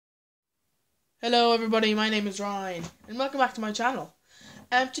Hello everybody, my name is Ryan, and welcome back to my channel.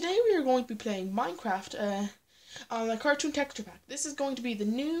 Today we are going to be playing Minecraft on a cartoon texture pack. This is going to be the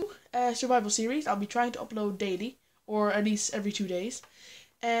new survival series. I'll be trying to upload daily, or at least every 2 days.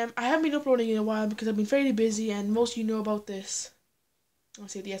 I haven't been uploading in a while because I've been fairly busy, and most of you know about this. I'll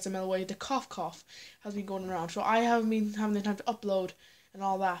say the SML way, the cough has been going around, so I haven't been having the time to upload and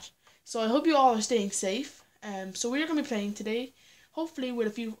all that. So I hope you all are staying safe. So we're going to be playing today, hopefully with a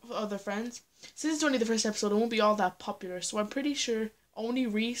few other friends. Since it's only the first episode, it won't be all that popular, so I'm pretty sure only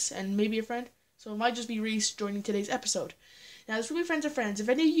Reese and maybe a friend. So it might just be Reese joining today's episode. Now, this will be friends of friends. If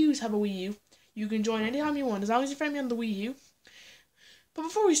any of you have a Wii U, you can join anytime you want, as long as you friend me on the Wii U. But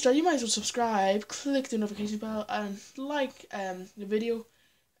before we start, you might as well subscribe, click the notification bell, and like the video.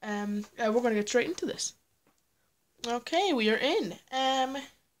 We're going to get straight into this. Okay, we are in.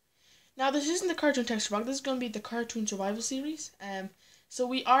 Now, this isn't the cartoon texture pack. This is going to be the cartoon survival series. So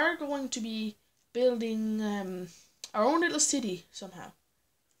we are going to be building our own little city somehow.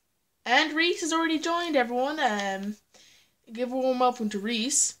 And Reese has already joined, everyone. Give a warm welcome to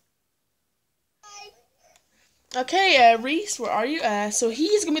Reese. Hi. Okay, Reese, where are you? So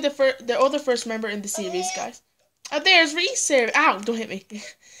he's gonna be the other first member in the series, guys. There's Reese there. Ow! Don't hit me.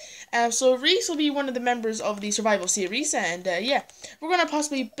 So Reese will be one of the members of the survival series, and yeah, we're gonna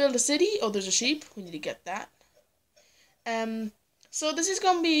possibly build a city. Oh, there's a sheep. We need to get that. So this is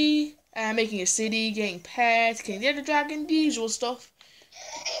gonna be making a city, getting pets, killing the other dragon, the usual stuff.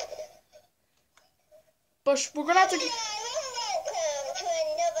 But we're gonna have to. Welcome to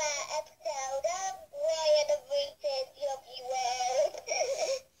another episode of Roy the Reese's Lovely World.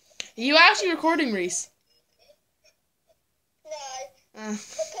 Are you actually recording, Reese? No, because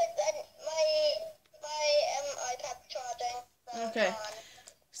my iPad's charging. So Okay.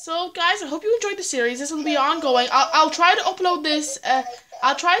 So guys, I hope you enjoyed the series. This will be ongoing. I'll try to upload this.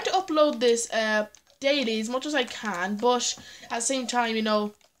 I'll try to upload this daily as much as I can. But at the same time, you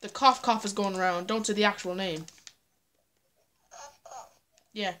know, the cough is going around. Don't say the actual name. Cough.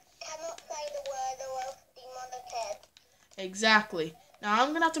 Yeah. Cannot say the word or else demonetized. Exactly. Now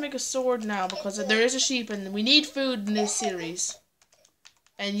I'm gonna have to make a sword now because there is a sheep and we need food in this series.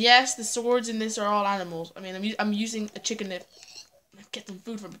 And yes, the swords in this are all animals. I mean, I'm using a chicken to get some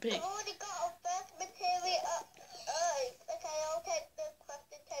food from a pig. I've already got a first material up. Oh, okay, I'll take the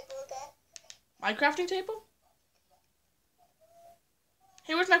crafting table there. My crafting table?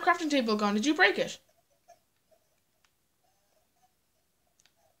 Hey, where's my crafting table gone? Did you break it?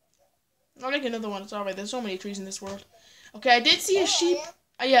 I'll make another one. It's alright. There's so many trees in this world. Okay, I did see a sheep.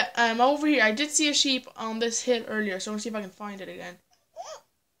 Yeah, over here. I did see a sheep on this hill earlier, so I'm gonna see if I can find it again.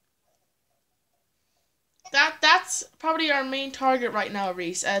 That's probably our main target right now,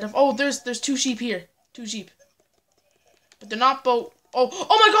 Reese. Oh, there's 2 sheep here. 2 sheep. But they're not both. Oh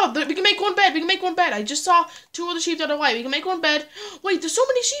my God! We can make one bed. We can make one bed. I just saw 2 other sheep that are white. We can make one bed. Wait, there's so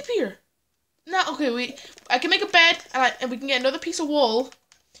many sheep here. No, okay. I can make a bed, and we can get another piece of wool.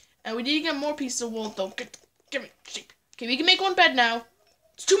 And we need to get more pieces of wool though. Give me sheep. Okay, we can make one bed now.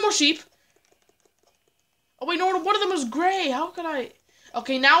 It's 2 more sheep. Oh wait, no, one of them was gray. How could I?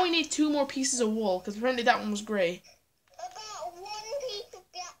 Okay, now we need 2 more pieces of wool, because apparently that one was grey. I got 1 piece of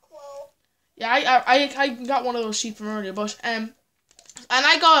black wool. Yeah, I got one of those sheep from earlier, but and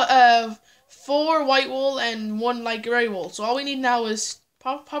I got 4 white wool and 1 light grey wool. So all we need now is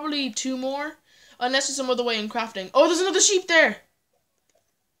probably 2 more, unless there's some other way in crafting. Oh, there's another sheep there.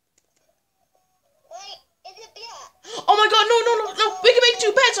 Wait, is it black? Oh my God, no! We can make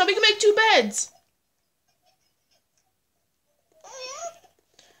 2 beds now. We can make 2 beds.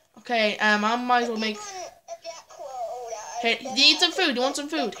 Okay, I might as well make. Here, you need some food. You want some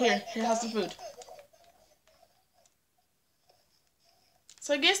food? Here, have some food.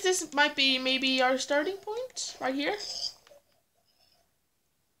 So I guess this might be maybe our starting point right here. Yeah,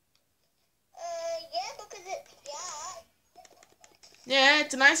 because it's black. Yeah,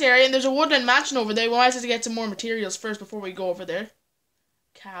 it's a nice area, and there's a woodland mansion over there. We might have to get some more materials first before we go over there.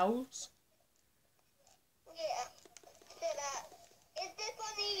 Cows. Yeah. Is this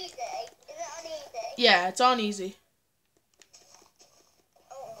on easy? Is it on easy? Yeah, it's on easy.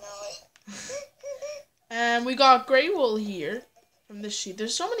 Oh no. And we got grey wool here from this sheep.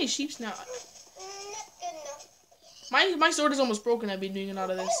 There's so many sheep now. Not good enough. My sword is almost broken. I've been doing a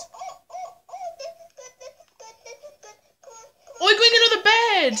lot of this. This is good. Come Oh, we can make another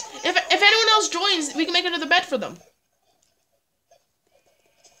bed. If anyone else joins, we can make another bed for them.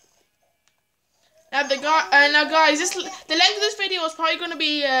 Now guys, the length of this video is probably going to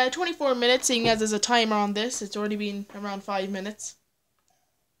be 24 minutes, seeing as there's a timer on this. It's already been around 5 minutes.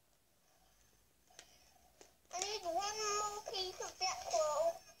 I need 1 more piece of black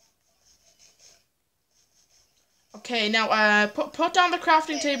wool. Okay, now put down the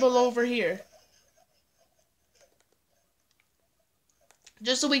crafting table over here.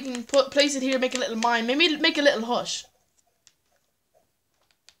 Just so we can place it here, make a little mine. Maybe make a little hut.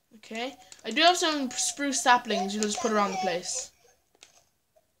 Okay. I do have some spruce saplings. You'll just put around the place.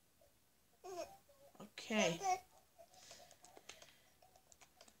 Okay.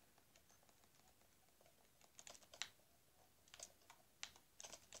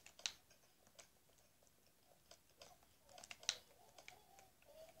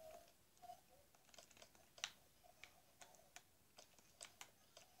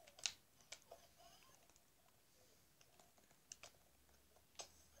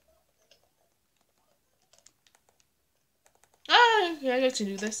 Yeah, I can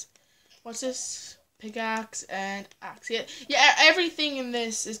do this. What's this? Pickaxe and axe. Yeah. Everything in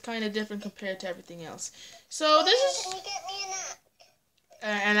this is kind of different compared to everything else. So this is Can you get me an axe?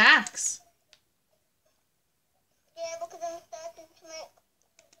 an axe. Yeah, because I'm starting to make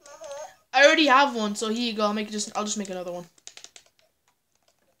my hut. I already have one, so here you go. I'll just make another one.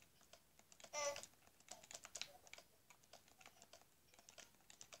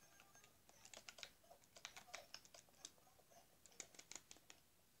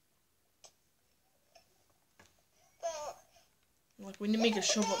 Like we need to make a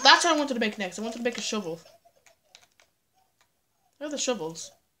shovel. That's what I wanted to make next. I wanted to make a shovel. Where are the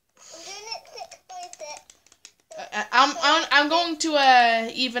shovels? I'm doing it 6 by 6. I'm going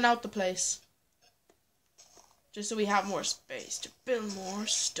to even out the place, just so we have more space to build more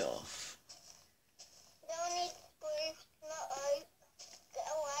stuff. Don't need spruce, not oak. Get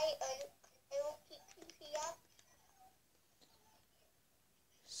away, oak. They will keep you here.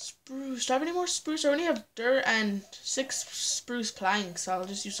 Spruce. Do I have any more spruce? I only have dirt and 6 spruce planks. So I'll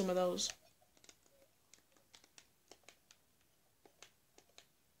just use some of those.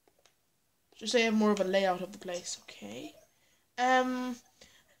 Just so I have more of a layout of the place. Okay.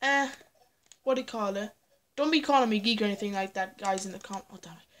 What do you call it? Don't be calling me geek or anything like that, guys. In the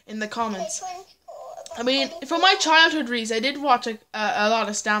comments. I mean, from my childhood reads, I did watch a lot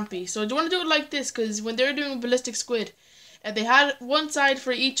of Stampy. So do you want to do it like this? Because when they were doing Ballistic Squid, they had one side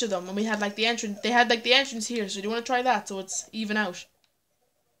for each of them, and we had like the entrance. They had like the entrance here. So do you want to try that so it's even out?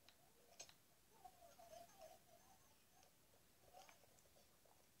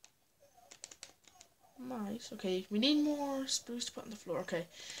 Nice. Okay, we need more spruce to put on the floor. Okay,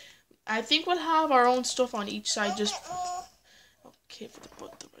 I think we'll have our own stuff on each side. Just okay for the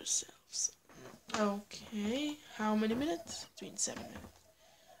both of ourselves. Okay, how many minutes? It's been 7 minutes.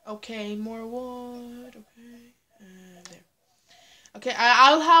 Okay, more wood. Okay, and there. Okay,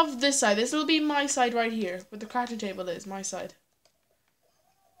 I'll have this side. This will be my side right here, where the crafting table is. My side.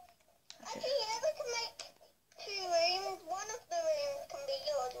 Okay. Actually, yeah, we can make 2 rooms. One of the rooms can be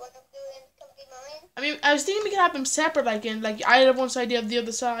yours. One of the rooms can be mine. I mean, I was thinking we could have them separate, like I have one side, you have the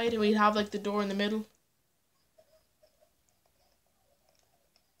other side, and we'd have like the door in the middle.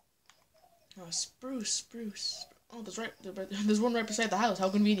 Oh, spruce. Oh, there's one right beside the house. How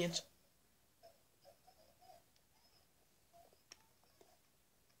convenient.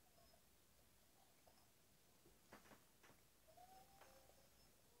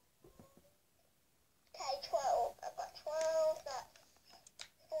 Okay, 12. I've got 12. That's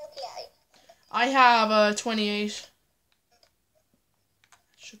 48. I have 28.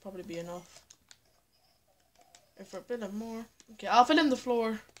 Should probably be enough. If we're building more. Okay, I'll fill in the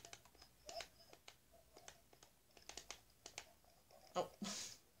floor. Oh.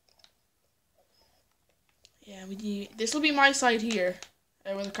 Yeah, we need. This will be my side here.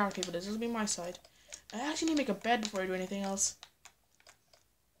 Where the car table is. This will be my side. I actually need to make a bed before I do anything else.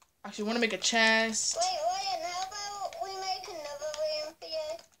 Actually, I want to make a chest. Wait, how about we make another room for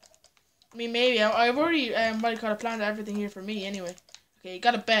you? I mean, maybe. I've already got a plan of everything here for me anyway. Okay,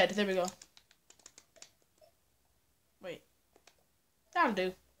 got a bed. There we go. Wait. That'll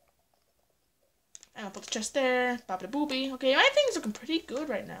do. And I'll put the chest there. Babba boopy. Okay, my thing's looking pretty good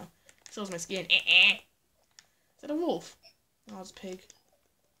right now. So is my skin. Is that a wolf? Oh, it's a pig.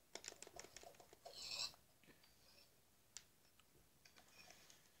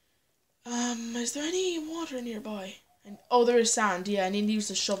 Is there any water nearby? And oh, there is sand. Yeah, I need to use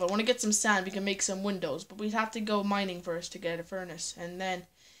the shovel. I want to get some sand. We can make some windows, but we'd have to go mining first to get a furnace, and then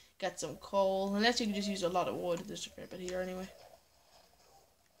get some coal. Unless you can just use a lot of wood. There's a fair bit here anyway.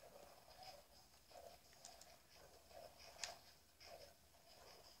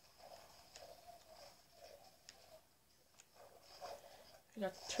 I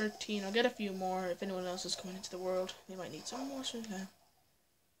got 13. I'll get a few more if anyone else is coming into the world. They might need some more. So yeah.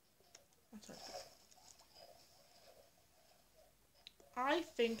 That's not good. I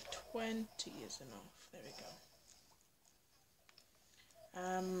think 20 is enough. There we go.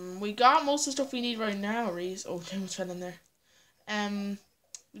 We got most of the stuff we need right now, Reese. Oh, too much fell in there.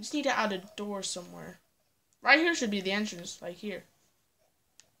 We just need to add a door somewhere. Right here should be the entrance, like here.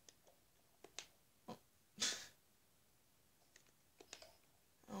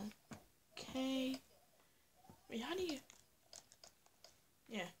 Oh. Okay. Wait, how do you...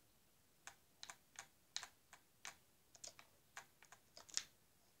 Yeah.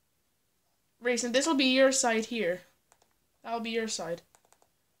 Reese, and this will be your side here. That'll be your side.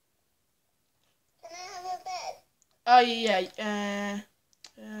 Can I have a bed? Oh, yeah.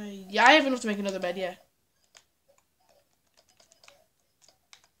 Yeah, I have enough to make another bed, yeah.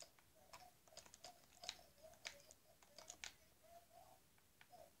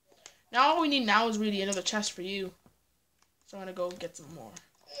 Now all we need now is really another chest for you. So I'm gonna go get some more.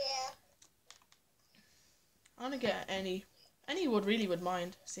 Yeah. I wanna get any wood really would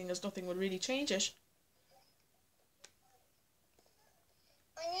mind, seeing as nothing would really change it.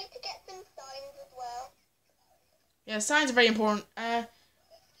 I need to get some signs as well. Yeah, signs are very important.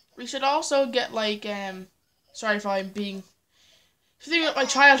 We should also get like sorry if I'm being thinking about my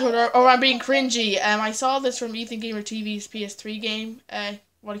childhood or I'm being cringy. I saw this from Ethan Gamer TV's PS3 game,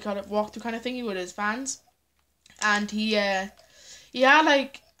 what do you call it, walkthrough kind of thingy with his fans. And he had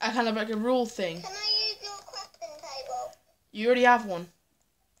like a kind of like a rule thing. Can I use your crafting table? You already have one.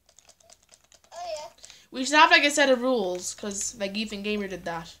 Oh yeah. We should have like a set of rules, because like Ethan Gamer did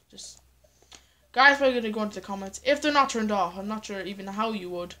that. Just guys probably gonna go into the comments if they're not turned off. I'm not sure even how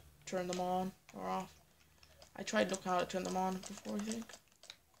you would turn them on or off. I tried looking how to turn them on before, I think.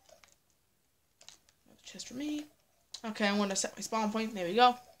 Chest for me. Okay, I'm gonna set my spawn point. There we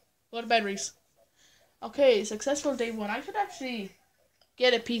go. Go to bed, Reese. Okay, successful day 1. I should actually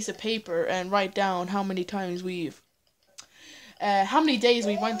get a piece of paper and write down how many times how many days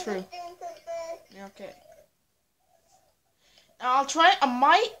we went through. Okay. I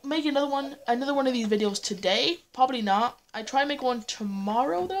might make another one of these videos today. Probably not. I try to make one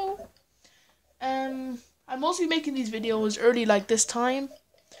tomorrow though. I'm mostly making these videos early like this time.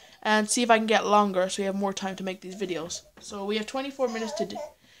 And see if I can get longer so we have more time to make these videos. So we have 24 minutes to do.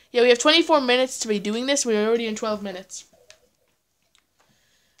 Yeah, we have 24 minutes to be doing this. We're already in 12 minutes.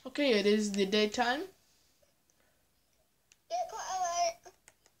 Okay, it is the daytime.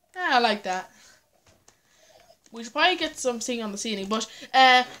 Yeah, I like that. We should probably get something on the ceiling, but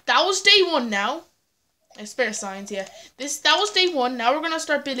that was day 1 now. Spare signs, yeah. That was day 1. Now we're gonna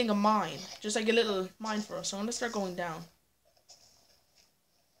start building a mine, just like a little mine for us. So I'm gonna start going down.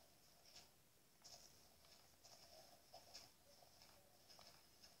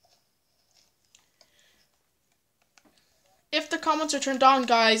 If the comments are turned on,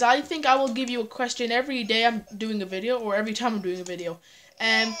 guys, I think I will give you a question every day I'm doing a video, or every time I'm doing a video.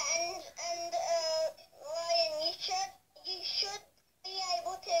 Ryan, you should be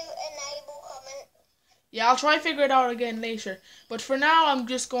able to enable comments. Yeah, I'll try to figure it out again later. But for now, I'm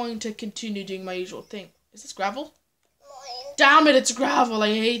just going to continue doing my usual thing. Is this gravel? Mine. Damn it, it's gravel. I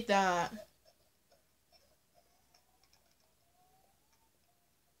hate that.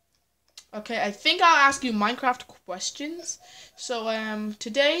 Okay, I think I'll ask you Minecraft questions. So,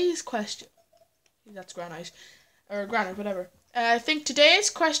 today's question... That's granite. Or granite, whatever. I think today's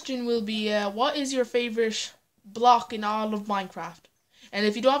question will be, what is your favorite block in all of Minecraft? And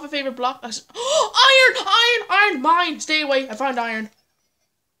if you don't have a favorite block... Oh, iron! Mine! Stay away, I found iron.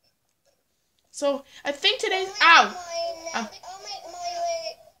 So, I think today's... Ow! I'll make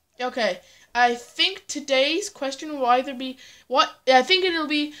mine. Okay. I think today's question will either be what is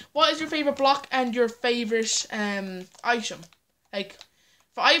your favorite block and your favorite item. Like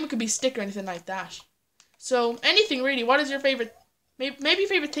for item it could be stick or anything like that. So anything really. What is your favorite maybe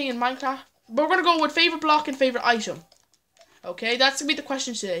favorite thing in Minecraft? But we're gonna go with favorite block and favorite item. Okay, that's gonna be the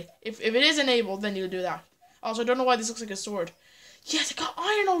question today. If it is enabled, then you'll do that. Also, I don't know why this looks like a sword. Yes, I got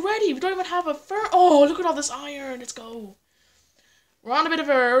iron already. We don't even have a Oh, look at all this iron. Let's go. We're on a bit of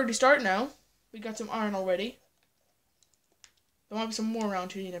an early start now. We got some iron already. There might be some more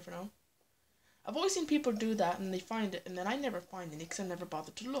around here, you never know. I've always seen people do that and they find it, and then I never find any because I never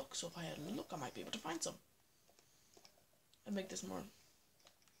bothered to look. So if I had a look, I might be able to find some. I'll make this more.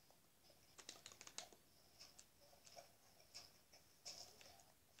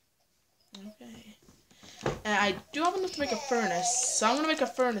 Okay. And I do have enough to make a furnace, so I'm going to make a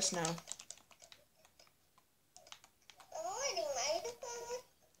furnace now.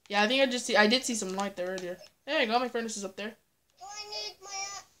 Yeah, I think I did see some light there earlier. There you go, my furnace is up there. Do I need my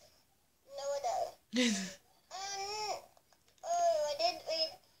axe? No, I don't. I didn't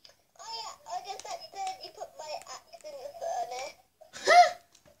read. Oh yeah, I just accidentally put my axe in the furnace.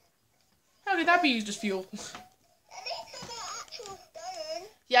 How could that be used as fuel? At least I got actual stone.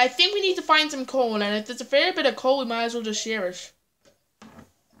 Yeah, I think we need to find some coal, and if there's a fair bit of coal, we might as well just share it.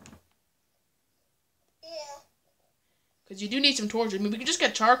 Yeah. Because you do need some torches. I mean, we can just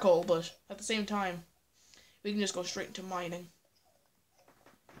get charcoal, but at the same time, we can just go straight into mining.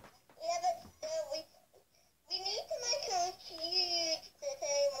 Yeah, but we need to make a huge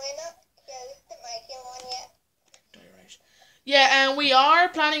city. We're not close to making one yet. Right. Yeah, and we are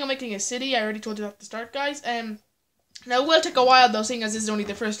planning on making a city. I already told you that at the start, guys. Now it will take a while though, seeing as this is only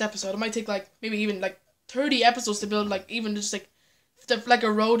the first episode. It might take like maybe even like 30 episodes to build like even just like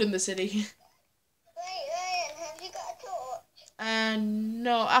a road in the city. Wait, Ryan, have you got a torch? And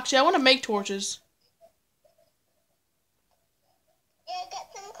no, actually, I want to make torches. Yeah,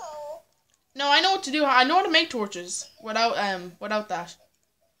 get some coal. No, I know what to do. I know how to make torches without that.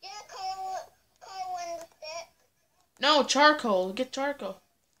 Yeah, coal and the stick. No, charcoal. Get charcoal.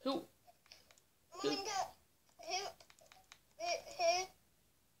 Who? Mind up. Who?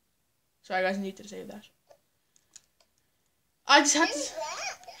 Sorry, guys, I need to save that. I just had to. Who's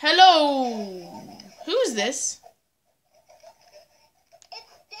that? Hello. Who's this?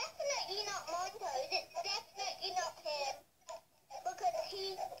 It's definitely not Monto's. It's definitely not him. Because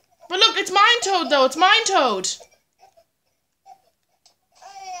he... But look, it's Mine Toad though. It's Mine Toad. Oh,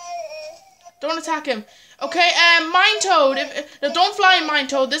 yeah, it is. Don't attack him. Okay, Mine Toad. No, don't fly, Mine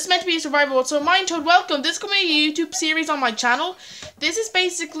Toad. This is meant to be a survival world. So, Mine Toad, welcome. This is going to be a YouTube series on my channel. This is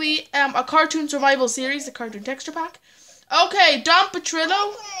basically a cartoon survival series, the cartoon texture pack. Okay, Don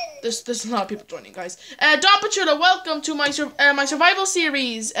Petrillo. There's a lot of people joining, guys. Don Petrillo, welcome to my my survival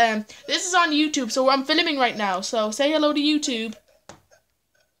series. This is on YouTube, so I'm filming right now. So say hello to YouTube.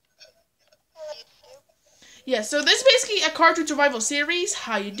 Yeah, so this is basically a cartoon survival series.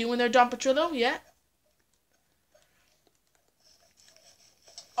 How you doing there, Don Petrillo? Yeah.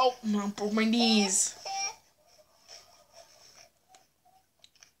 Oh, I broke my knees.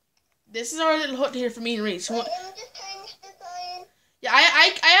 This is our little hut here for me and Reese. Yeah,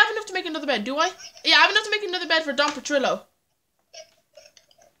 I have enough to make another bed, do I? Yeah, I have enough to make another bed for Don Petrillo.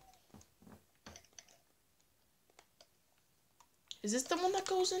 Is this the one that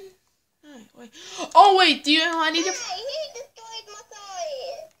goes in? Wait. Oh, wait, I need to... Hey, he destroyed my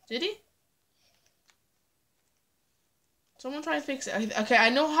side. Did he? Someone try and fix it. Okay, I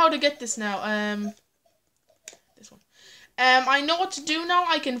know how to get this now. This one. I know what to do now.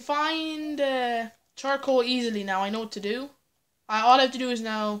 I can find charcoal easily now. I know what to do. All I have to do is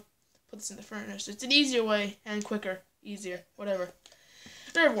now put this in the furnace. It's an easier way and quicker, easier, whatever.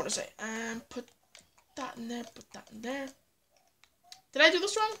 Whatever I want to say. Put that in there. Put that in there. Did I do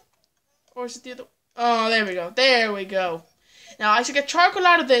this wrong? Or is it the other? Oh, there we go. There we go. Now I should get charcoal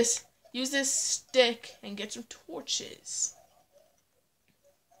out of this. Use this stick and get some torches.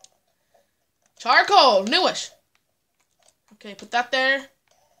 Charcoal! Knew it! Okay, put that there.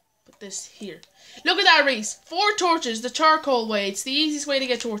 Put this here. Look at that, Reese. 4 torches, the charcoal way. It's the easiest way to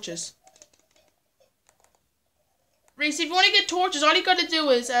get torches. Reese, if you want to get torches, all you gotta do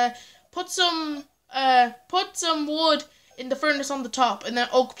is put some wood in the furnace on the top, and then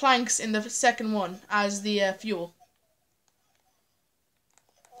oak planks in the second one as the fuel.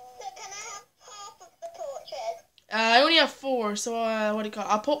 I only have 4, so what do you call it?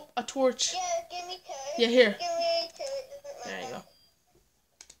 I'll put a torch. Yeah, give me 2. Yeah, here. Give me 2, it doesn't matter. There you go.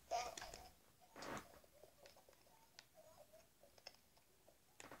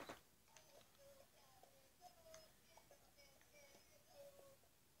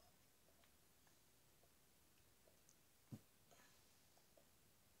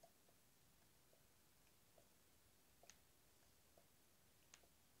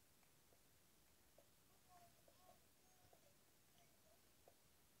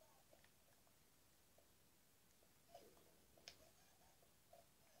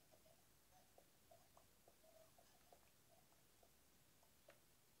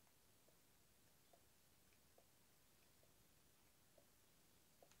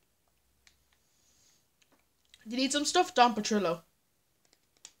 You need some stuff, Don Petrillo.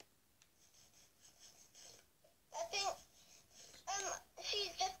 I think she's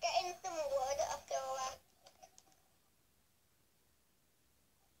just getting some wood after all that.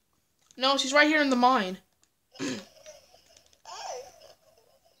 No, she's right here in the mine. Oh.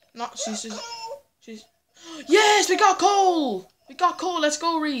 Not she's just she's. Yes, we got coal. We got coal. Let's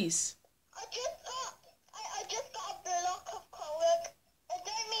go, Reese. I just got a block of coal. I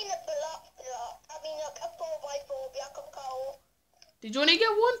don't mean a block. I mean like a 4x4 block of coal. Did you only get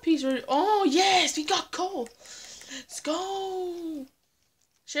 1 piece? Or oh yes, we got coal. Let's go.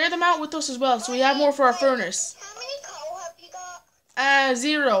 Share them out with us as well, so we have more for our furnace. How many coal have you got?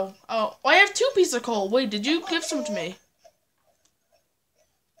 0. Oh, I have 2 pieces of coal. Wait, did you give some to me?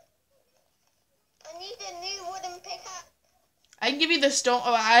 I can give you the stone.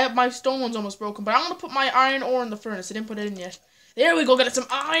 Oh, my stone one's almost broken, but I'm gonna put my iron ore in the furnace. I didn't put it in yet. There we go. Get some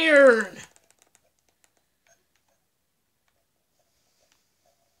iron.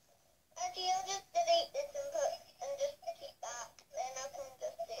 Actually, I'll just delete this and just keep that. Then I can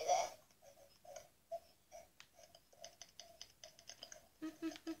just do this.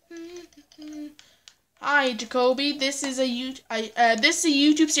 Hi, Jacoby. This is a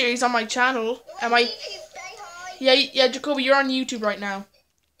YouTube series on my channel. Am I? YouTube, say hi. Yeah, Jacoby. You're on YouTube right now.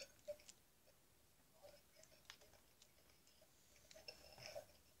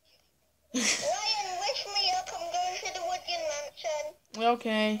 Ryan, wish me luck. I'm going to the Woodland Mansion.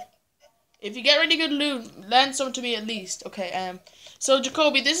 Okay. If you get really good loot, lend some to me at least. Okay, so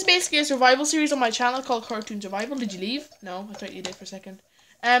Jacoby, this is basically a survival series on my channel called Cartoon Survival. Did you leave? No, I thought you did for a second.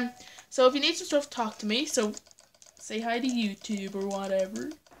 So if you need some stuff, talk to me. So, say hi to YouTube or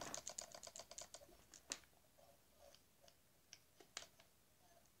whatever.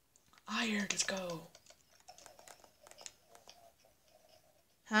 Iron, let's go.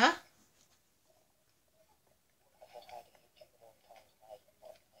 Huh?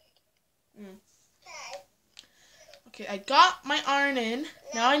 Okay, I got my iron in.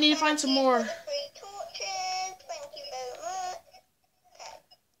 Now I need to find some more.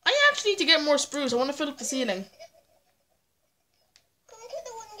 I actually need to get more spruce. I want to fill up the ceiling. Come to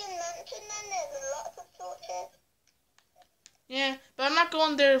the Woodland Mansion then. There's lots of torches. Yeah, but I'm not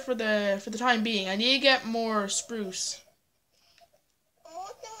going there for the time being. I need to get more spruce. I'm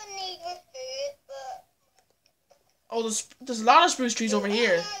also in need of food, but... Oh, there's a lot of spruce trees over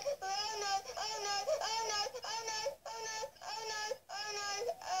here.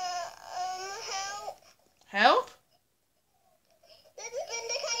 Help! Help? There's a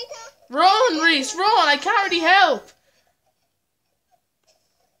Vindicator! Run, Reese, run! I can't really help.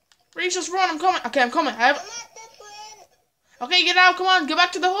 Reese, just run. I'm coming. Okay, I'm coming. I'm at the front! Okay, get out. Come on. Get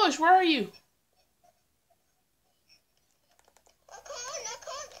back to the hush. Where are you? I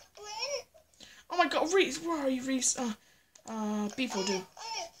can't sprint! Oh my God, Reese, where are you, Reese? Beef will do. Wait,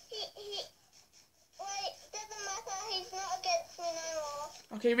 doesn't matter, he's not against me no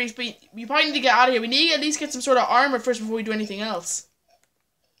more. Okay, Reese, but you probably need to get out of here. We need to at least get some sort of armor first before we do anything else.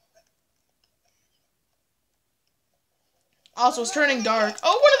 Also, it's turning dark.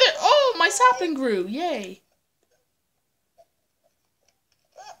 Oh, my sapling grew. Yay.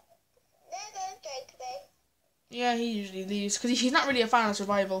 Oh, there goes Jacoby. Yeah, he usually leaves because he's not really a fan of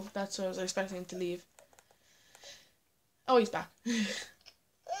survival. That's what I was expecting him to leave. Oh, he's back.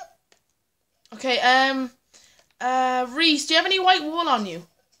 Okay, Reese, do you have any white wool on you?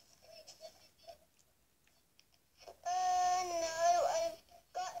 No, I've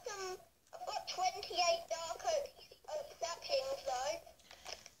got 28 dark oak saplings though.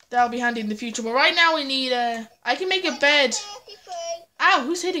 That'll be handy in the future. But right now we need, I can make a bed. 33. Ow,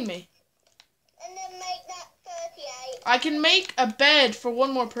 who's hitting me? And then make that 38. I can make a bed for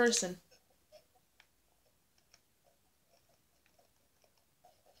one more person.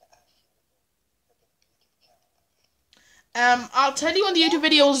 I'll tell you when the YouTube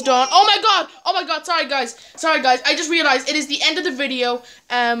video is done. Oh my god, sorry guys, I just realized it is the end of the video.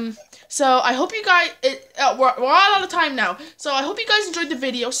 So I hope you guys, we're all out of time now, so I hope you guys enjoyed the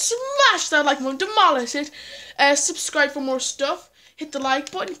video. Smash that like button, demolish it, subscribe for more stuff, hit the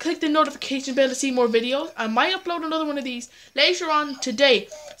like button, click the notification bell to see more videos. I might upload another one of these later on today,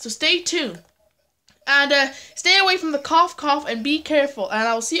 so stay tuned. And stay away from the cough, and be careful, and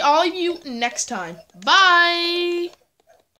I will see all of you next time. Bye!